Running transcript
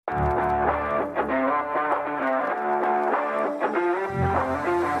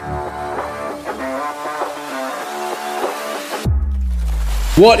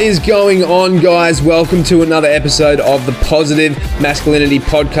What is going on, guys? Welcome to another episode of the Positive Masculinity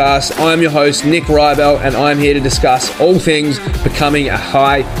Podcast. I'm your host, Nick Rybel, and I'm here to discuss all things becoming a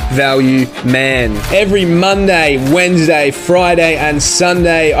high-value man. Every Monday, Wednesday, Friday, and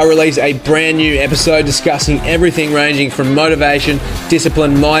Sunday, I release a brand new episode discussing everything ranging from motivation,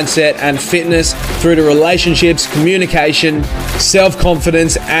 discipline, mindset, and fitness through to relationships, communication,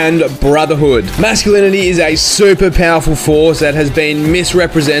 self-confidence, and brotherhood. Masculinity is a super powerful force that has been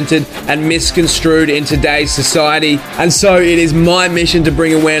misrepresented and misconstrued in today's society, and so it is my mission to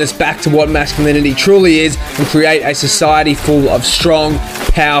bring awareness back to what masculinity truly is and create a society full of strong,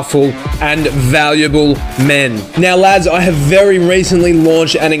 powerful, and valuable men. Now, lads, I have very recently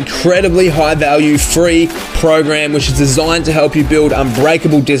launched an incredibly high-value free program which is designed to help you build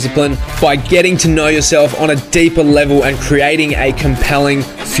unbreakable discipline by getting to know yourself on a deeper level and creating a compelling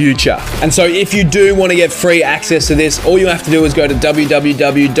future. And so if you do want to get free access to this, all you have to do is go to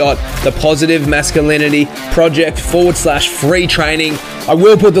www.thepositivemasculinityproject.com/free training. I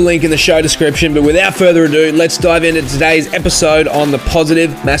will put the link in the show description, but without further ado, let's dive into today's episode on the Positive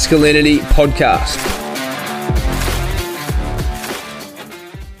Masculinity Podcast.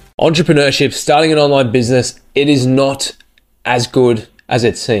 Entrepreneurship, starting an online business, it is not as good as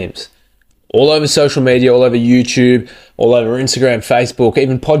it seems. All over social media, all over YouTube, all over Instagram, Facebook,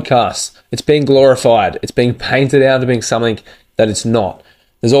 even podcasts, it's being glorified. It's being painted out to being something that it's not.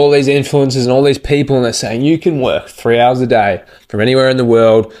 There's all these influencers and all these people, and they're saying you can work 3 hours a day from anywhere in the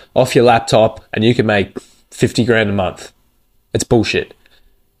world off your laptop and you can make 50 grand a month. It's bullshit.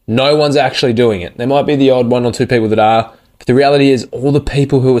 No one's actually doing it. There might be the odd one or two people that are, but the reality is all the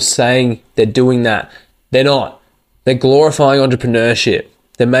people who are saying they're doing that, they're not. They're glorifying entrepreneurship.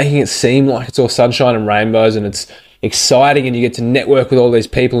 They're making it seem like it's all sunshine and rainbows and it's exciting and you get to network with all these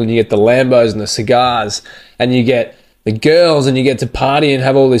people and you get the Lambos and the cigars and you get the girls and you get to party and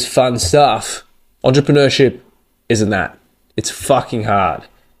have all this fun stuff. Entrepreneurship isn't that. It's fucking hard.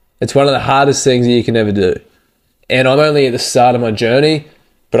 It's one of the hardest things that you can ever do. And I'm only at the start of my journey,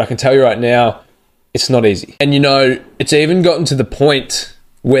 but I can tell you right now, it's not easy. And you know, it's even gotten to the point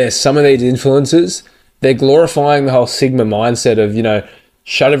where some of these influencers, they're glorifying the whole Sigma mindset of, you know,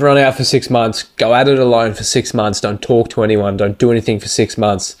 shut everyone out for 6 months, go at it alone for 6 months, don't talk to anyone, don't do anything for 6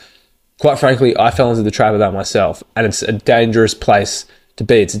 months. Quite frankly, I fell into the trap of that myself, and it's a dangerous place to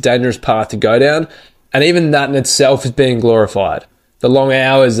be. It's a dangerous path to go down, and even that in itself is being glorified. The long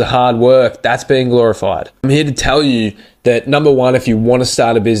hours, the hard work, that's being glorified. I'm here to tell you that, number one, if you want to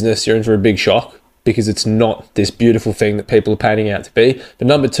start a business, you're in for a big shock because it's not this beautiful thing that people are painting out to be. But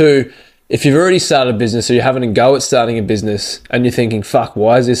number two, if you've already started a business or you're having a go at starting a business and you're thinking, fuck,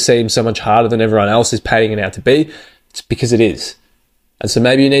 why does this seem so much harder than everyone else is painting it out to be? It's because it is. And so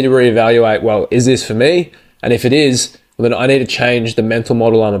maybe you need to reevaluate, well, is this for me? And if it is, well, then I need to change the mental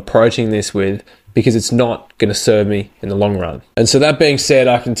model I'm approaching this with because it's not going to serve me in the long run. And so that being said,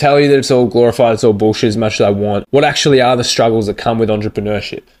 I can tell you that it's all glorified, it's all bullshit as much as I want. What actually are the struggles that come with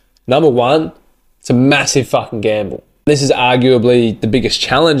entrepreneurship? Number one, it's a massive fucking gamble. This is arguably the biggest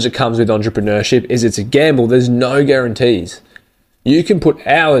challenge that comes with entrepreneurship is it's a gamble. There's no guarantees. You can put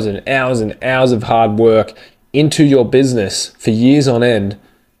hours and hours and hours of hard work into your business for years on end,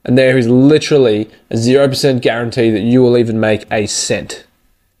 and there is literally a 0% guarantee that you will even make a cent.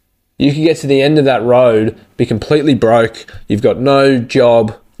 You can get to the end of that road, be completely broke, you've got no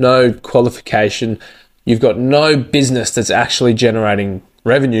job, no qualification, you've got no business that's actually generating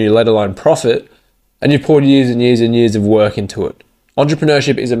revenue, let alone profit, and you've poured years and years and years of work into it.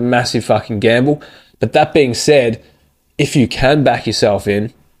 Entrepreneurship is a massive fucking gamble, but that being said, if you can back yourself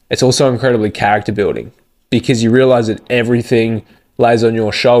in, it's also incredibly character building because you realize that everything lays on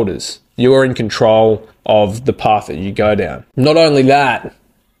your shoulders. You are in control of the path that you go down. Not only that,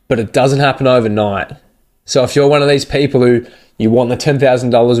 but it doesn't happen overnight. So if you're one of these people who you want the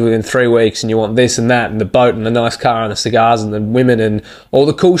 $10,000 within 3 weeks and you want this and that and the boat and the nice car and the cigars and the women and all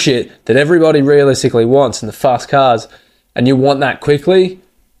the cool shit that everybody realistically wants and the fast cars and you want that quickly,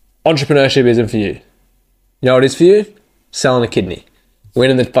 entrepreneurship isn't for you. You know what it is for you? Selling a kidney,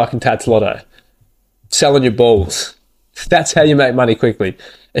 winning the fucking Tats Lotto, selling your balls. That's how you make money quickly.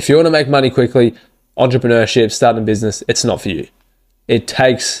 If you want to make money quickly, entrepreneurship, starting a business, it's not for you. It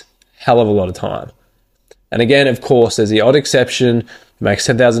takes a hell of a lot of time. And again, of course, there's the odd exception who makes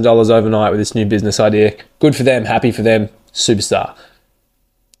 $10,000 overnight with this new business idea. Good for them, happy for them, superstar.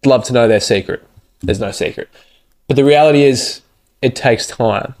 Love to know their secret. There's no secret. But the reality is, it takes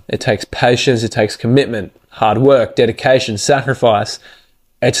time. It takes patience. It takes commitment, hard work, dedication, sacrifice.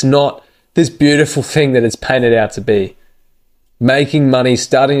 It's not this beautiful thing that it's painted out to be. Making money,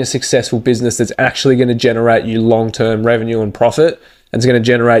 starting a successful business that's actually going to generate you long-term revenue and profit, and it's going to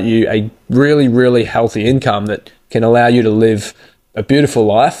generate you a really, really healthy income that can allow you to live a beautiful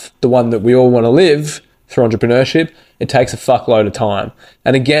life, the one that we all want to live through entrepreneurship, it takes a fuckload of time.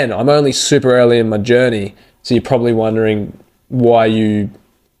 And again, I'm only super early in my journey, so you're probably wondering why you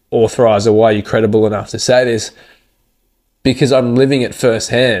authorize or why you're credible enough to say this, because I'm living it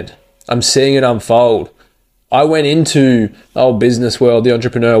firsthand. I'm seeing it unfold. I went into the whole business world, the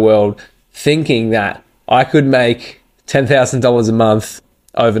entrepreneur world, thinking that I could make $10,000 a month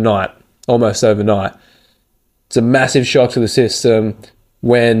overnight, almost overnight. It's a massive shock to the system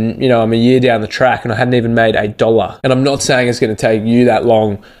when, I'm a year down the track and I hadn't even made $1. And I'm not saying it's going to take you that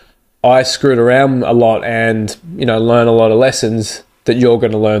long. I screwed around a lot and, learn a lot of lessons that you're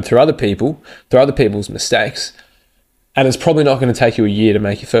going to learn through other people's mistakes. And it's probably not going to take you a year to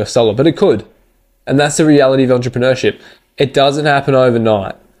make your first dollar, but it could. And that's the reality of entrepreneurship. It doesn't happen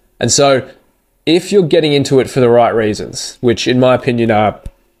overnight. And so if you're getting into it for the right reasons, which in my opinion are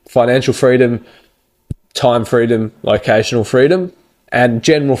financial freedom, time freedom, locational freedom, and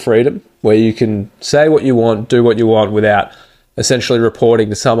general freedom, where you can say what you want, do what you want without essentially reporting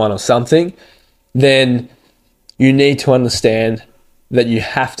to someone or something, then you need to understand that you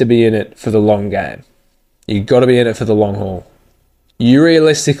have to be in it for the long game. You've got to be in it for the long haul. You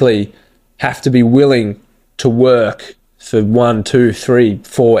realistically have to be willing to work for 1, 2, 3,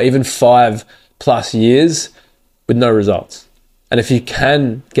 4, even 5+ years with no results. And if you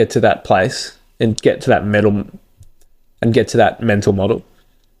can get to that place and get to that mental model,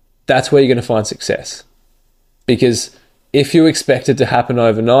 that's where you're going to find success. Because if you expect it to happen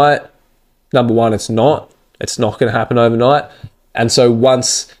overnight, number one, it's not going to happen overnight. And so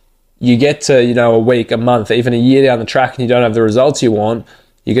once you get to, a week, a month, even a year down the track and you don't have the results you want,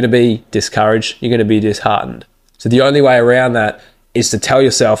 you're going to be discouraged. You're going to be disheartened. So the only way around that is to tell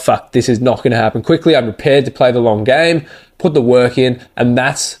yourself, fuck, this is not going to happen quickly. I'm prepared to play the long game, put the work in, and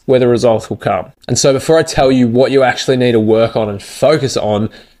that's where the results will come. And so before I tell you what you actually need to work on and focus on,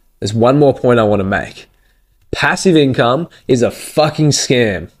 there's one more point I want to make. Passive income is a fucking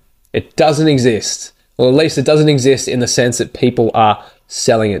scam. It doesn't exist. Well, at least it doesn't exist in the sense that people are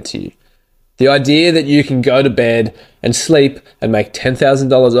selling it to you. The idea that you can go to bed and sleep and make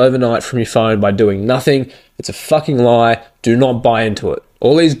 $10,000 overnight from your phone by doing nothing, it's a fucking lie. Do not buy into it.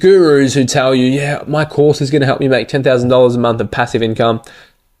 All these gurus who tell you, yeah, my course is going to help you make $10,000 a month of passive income,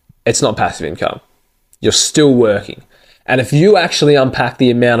 it's not passive income. You're still working. And if you actually unpack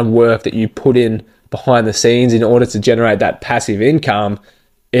the amount of work that you put in behind the scenes in order to generate that passive income,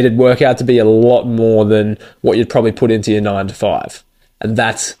 it'd work out to be a lot more than what you'd probably put into your 9 to 5. And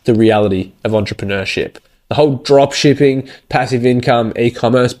that's the reality of entrepreneurship. The whole drop shipping, passive income,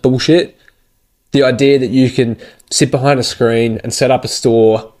 e-commerce bullshit, the idea that you can sit behind a screen and set up a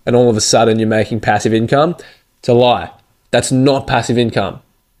store and all of a sudden you're making passive income, it's a lie. That's not passive income.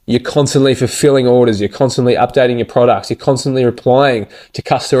 You're constantly fulfilling orders. You're constantly updating your products. You're constantly replying to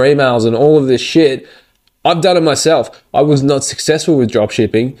customer emails and all of this shit. I've done it myself. I was not successful with drop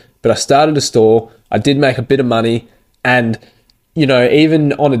shipping, but I started a store. I did make a bit of money. And,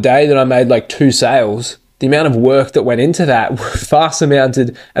 even on a day that I made like 2 sales, the amount of work that went into that far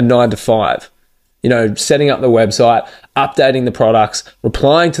surmounted a 9 to 5. Setting up the website, updating the products,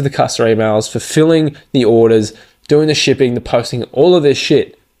 replying to the customer emails, fulfilling the orders, doing the shipping, the posting, all of this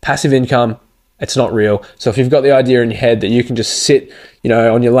shit. Passive income, it's not real. So if you've got the idea in your head that you can just sit,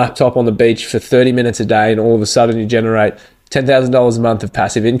 on your laptop on the beach for 30 minutes a day and all of a sudden you generate $10,000 a month of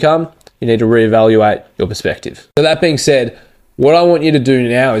passive income, you need to reevaluate your perspective. So that being said, what I want you to do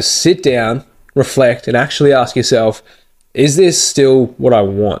now is sit down, reflect, and actually ask yourself, is this still what I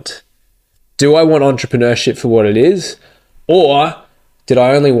want? Do I want entrepreneurship for what it is? Or did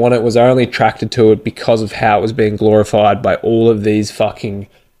I only want it, was I only attracted to it because of how it was being glorified by all of these fucking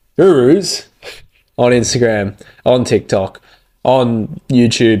gurus on Instagram, on TikTok, on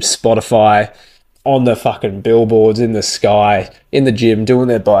YouTube, Spotify, on the fucking billboards, in the sky, in the gym, doing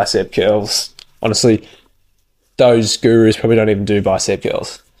their bicep curls. Honestly, those gurus probably don't even do bicep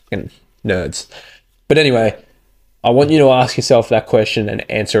curls. Fucking nerds. But anyway, I want you to ask yourself that question and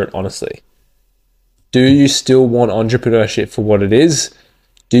answer it honestly. Do you still want entrepreneurship for what it is?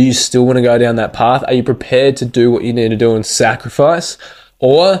 Do you still want to go down that path? Are you prepared to do what you need to do and sacrifice?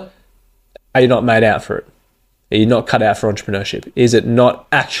 Or are you not made out for it? Are you not cut out for entrepreneurship? Is it not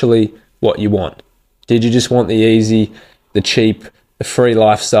actually what you want? Did you just want the easy, the cheap, the free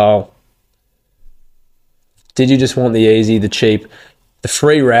lifestyle? Did you just want the easy, the cheap, the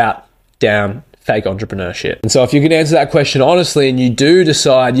free route down fake entrepreneurship? And so if you can answer that question honestly and you do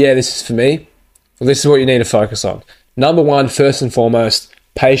decide, yeah, this is for me, well, this is what you need to focus on. Number one, first and foremost,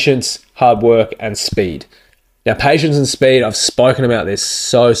 patience, hard work, and speed. Now, patience and speed, I've spoken about this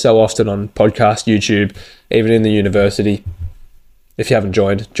so often on podcast, YouTube, even in the university. If you haven't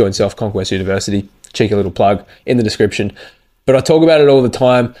joined Self-Conquest University, cheeky little plug in the description. But I talk about it all the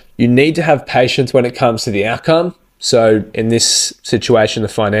time. You need to have patience when it comes to the outcome. So in this situation, the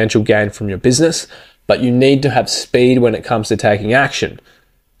financial gain from your business, but you need to have speed when it comes to taking action.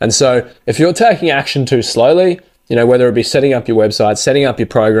 And so if you're taking action too slowly, whether it be setting up your website, setting up your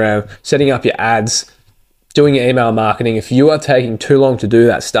program, setting up your ads, doing your email marketing, if you are taking too long to do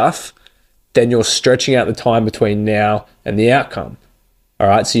that stuff, then you're stretching out the time between now and the outcome. All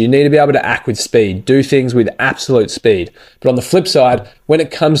right, so you need to be able to act with speed, do things with absolute speed. But on the flip side, when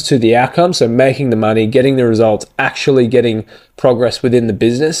it comes to the outcome, so making the money, getting the results, actually getting progress within the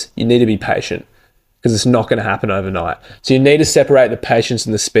business, you need to be patient because it's not going to happen overnight. So you need to separate the patience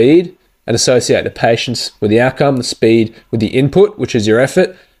and the speed and associate the patience with the outcome, the speed with the input, which is your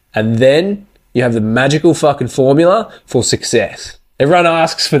effort, and then you have the magical fucking formula for success. Everyone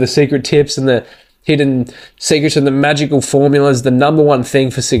asks for the secret tips and the hidden secrets and the magical formulas. The number one thing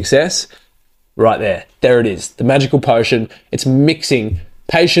for success, right there. There it is. The magical potion. It's mixing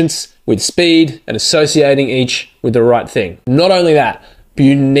patience with speed and associating each with the right thing. Not only that, but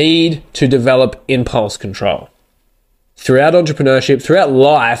you need to develop impulse control. Throughout entrepreneurship, throughout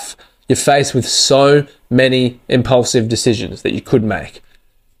life, you're faced with so many impulsive decisions that you could make.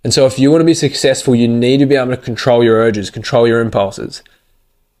 And so if you want to be successful, you need to be able to control your urges, control your impulses.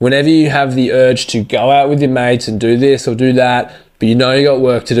 Whenever you have the urge to go out with your mates and do this or do that, but you got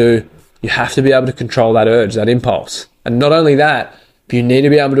work to do, you have to be able to control that urge, that impulse. And not only that, but you need to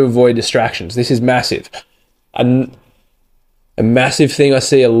be able to avoid distractions. This is massive. And a massive thing I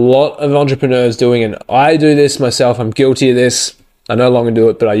see a lot of entrepreneurs doing, and I do this myself, I'm guilty of this. I no longer do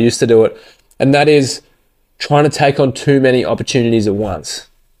it, but I used to do it. And that is trying to take on too many opportunities at once.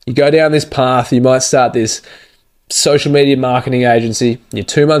 You go down this path, you might start this social media marketing agency, you're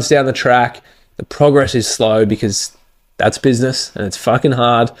 2 months down the track, the progress is slow because that's business and it's fucking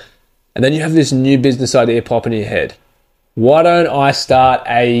hard. And then you have this new business idea pop in your head. Why don't I start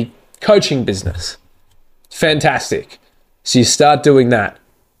a coaching business? Fantastic. So you start doing that.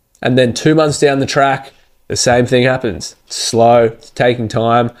 And then 2 months down the track, the same thing happens. It's slow, it's taking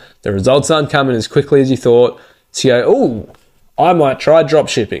time, the results aren't coming as quickly as you thought. So you go, oh, I might try drop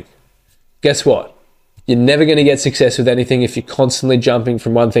shipping. Guess what? You're never going to get success with anything if you're constantly jumping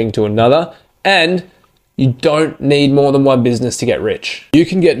from one thing to another, and you don't need more than one business to get rich. You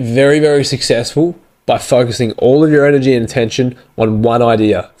can get very, very successful by focusing all of your energy and attention on one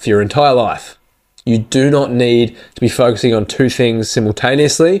idea for your entire life. You do not need to be focusing on two things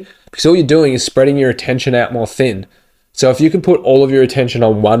simultaneously because all you're doing is spreading your attention out more thin. So if you can put all of your attention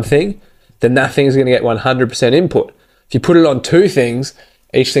on one thing, then that thing is going to get 100% input. If you put it on two things,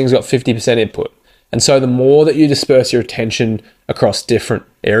 each thing's got 50% input. And so the more that you disperse your attention across different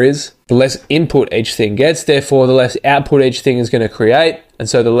areas, the less input each thing gets, therefore the less output each thing is going to create, and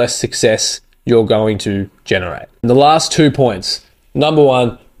so the less success you're going to generate. And the last 2 points. Number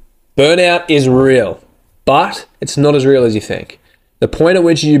one, burnout is real, but it's not as real as you think. The point at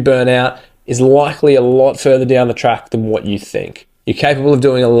which you burn out is likely a lot further down the track than what you think. You're capable of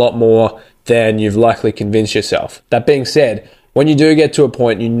doing a lot more than you've likely convinced yourself. That being said, when you do get to a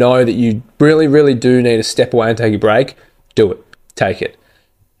point you know that you really, really do need to step away and take a break, do it. Take it.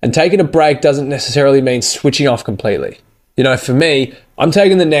 And taking a break doesn't necessarily mean switching off completely. For me, I'm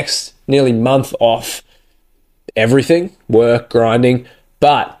taking the next nearly month off everything, work, grinding,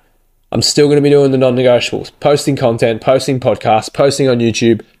 but I'm still going to be doing the non-negotiables, posting content, posting podcasts, posting on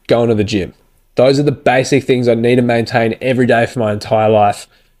YouTube, going to the gym. Those are the basic things I need to maintain every day for my entire life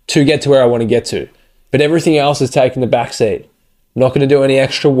to get to where I want to get to. But everything else is taking the back seat. Not going to do any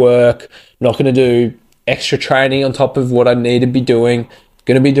extra work, not going to do extra training on top of what I need to be doing.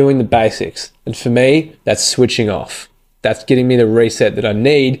 Going to be doing the basics. And for me, that's switching off. That's getting me the reset that I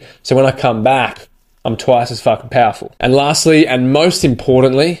need. So when I come back, I'm twice as fucking powerful. And lastly, and most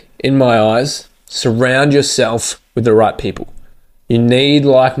importantly, in my eyes, surround yourself with the right people. You need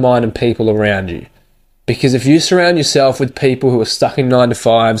like-minded people around you. Because if you surround yourself with people who are stuck in 9 to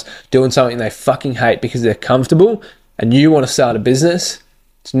 5s, doing something they fucking hate because they're comfortable, and you want to start a business,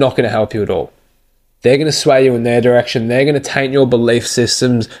 it's not going to help you at all. They're going to sway you in their direction. They're going to taint your belief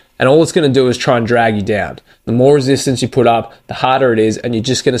systems, and all it's going to do is try and drag you down. The more resistance you put up, the harder it is, and you're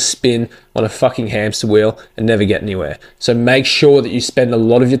just going to spin on a fucking hamster wheel and never get anywhere. So make sure that you spend a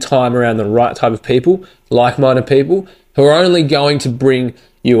lot of your time around the right type of people, like-minded people, who are only going to bring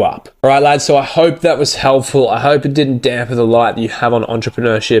you up. All right, lads, so I hope that was helpful. I hope it didn't dampen the light that you have on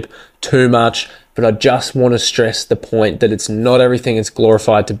entrepreneurship too much, but I just want to stress the point that it's not everything it's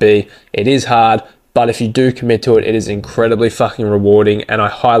glorified to be. It is hard, But if you do commit to it, it is incredibly fucking rewarding, and I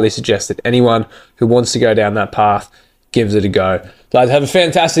highly suggest that anyone who wants to go down that path gives it a go. Lads, have a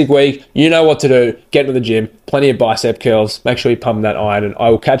fantastic week. You know what to do. Get to the gym. Plenty of bicep curls. Make sure you pump that iron, and I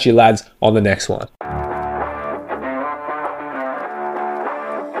will catch you lads on the next one.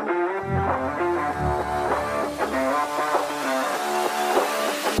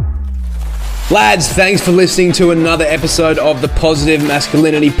 Lads, thanks for listening to another episode of the Positive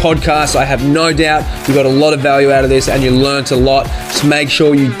Masculinity Podcast. I have no doubt you got a lot of value out of this and you learnt a lot. So make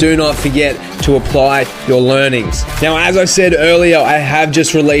sure you do not forget to apply your learnings. Now, as I said earlier, I have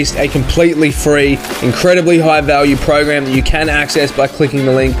just released a completely free, incredibly high value program that you can access by clicking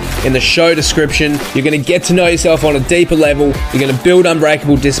the link in the show description. You're going to get to know yourself on a deeper level. You're going to build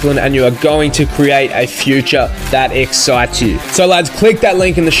unbreakable discipline, and you are going to create a future that excites you. So lads, click that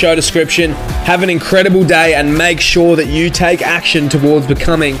link in the show description. Have an incredible day, and make sure that you take action towards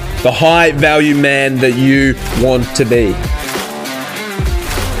becoming the high value man that you want to be.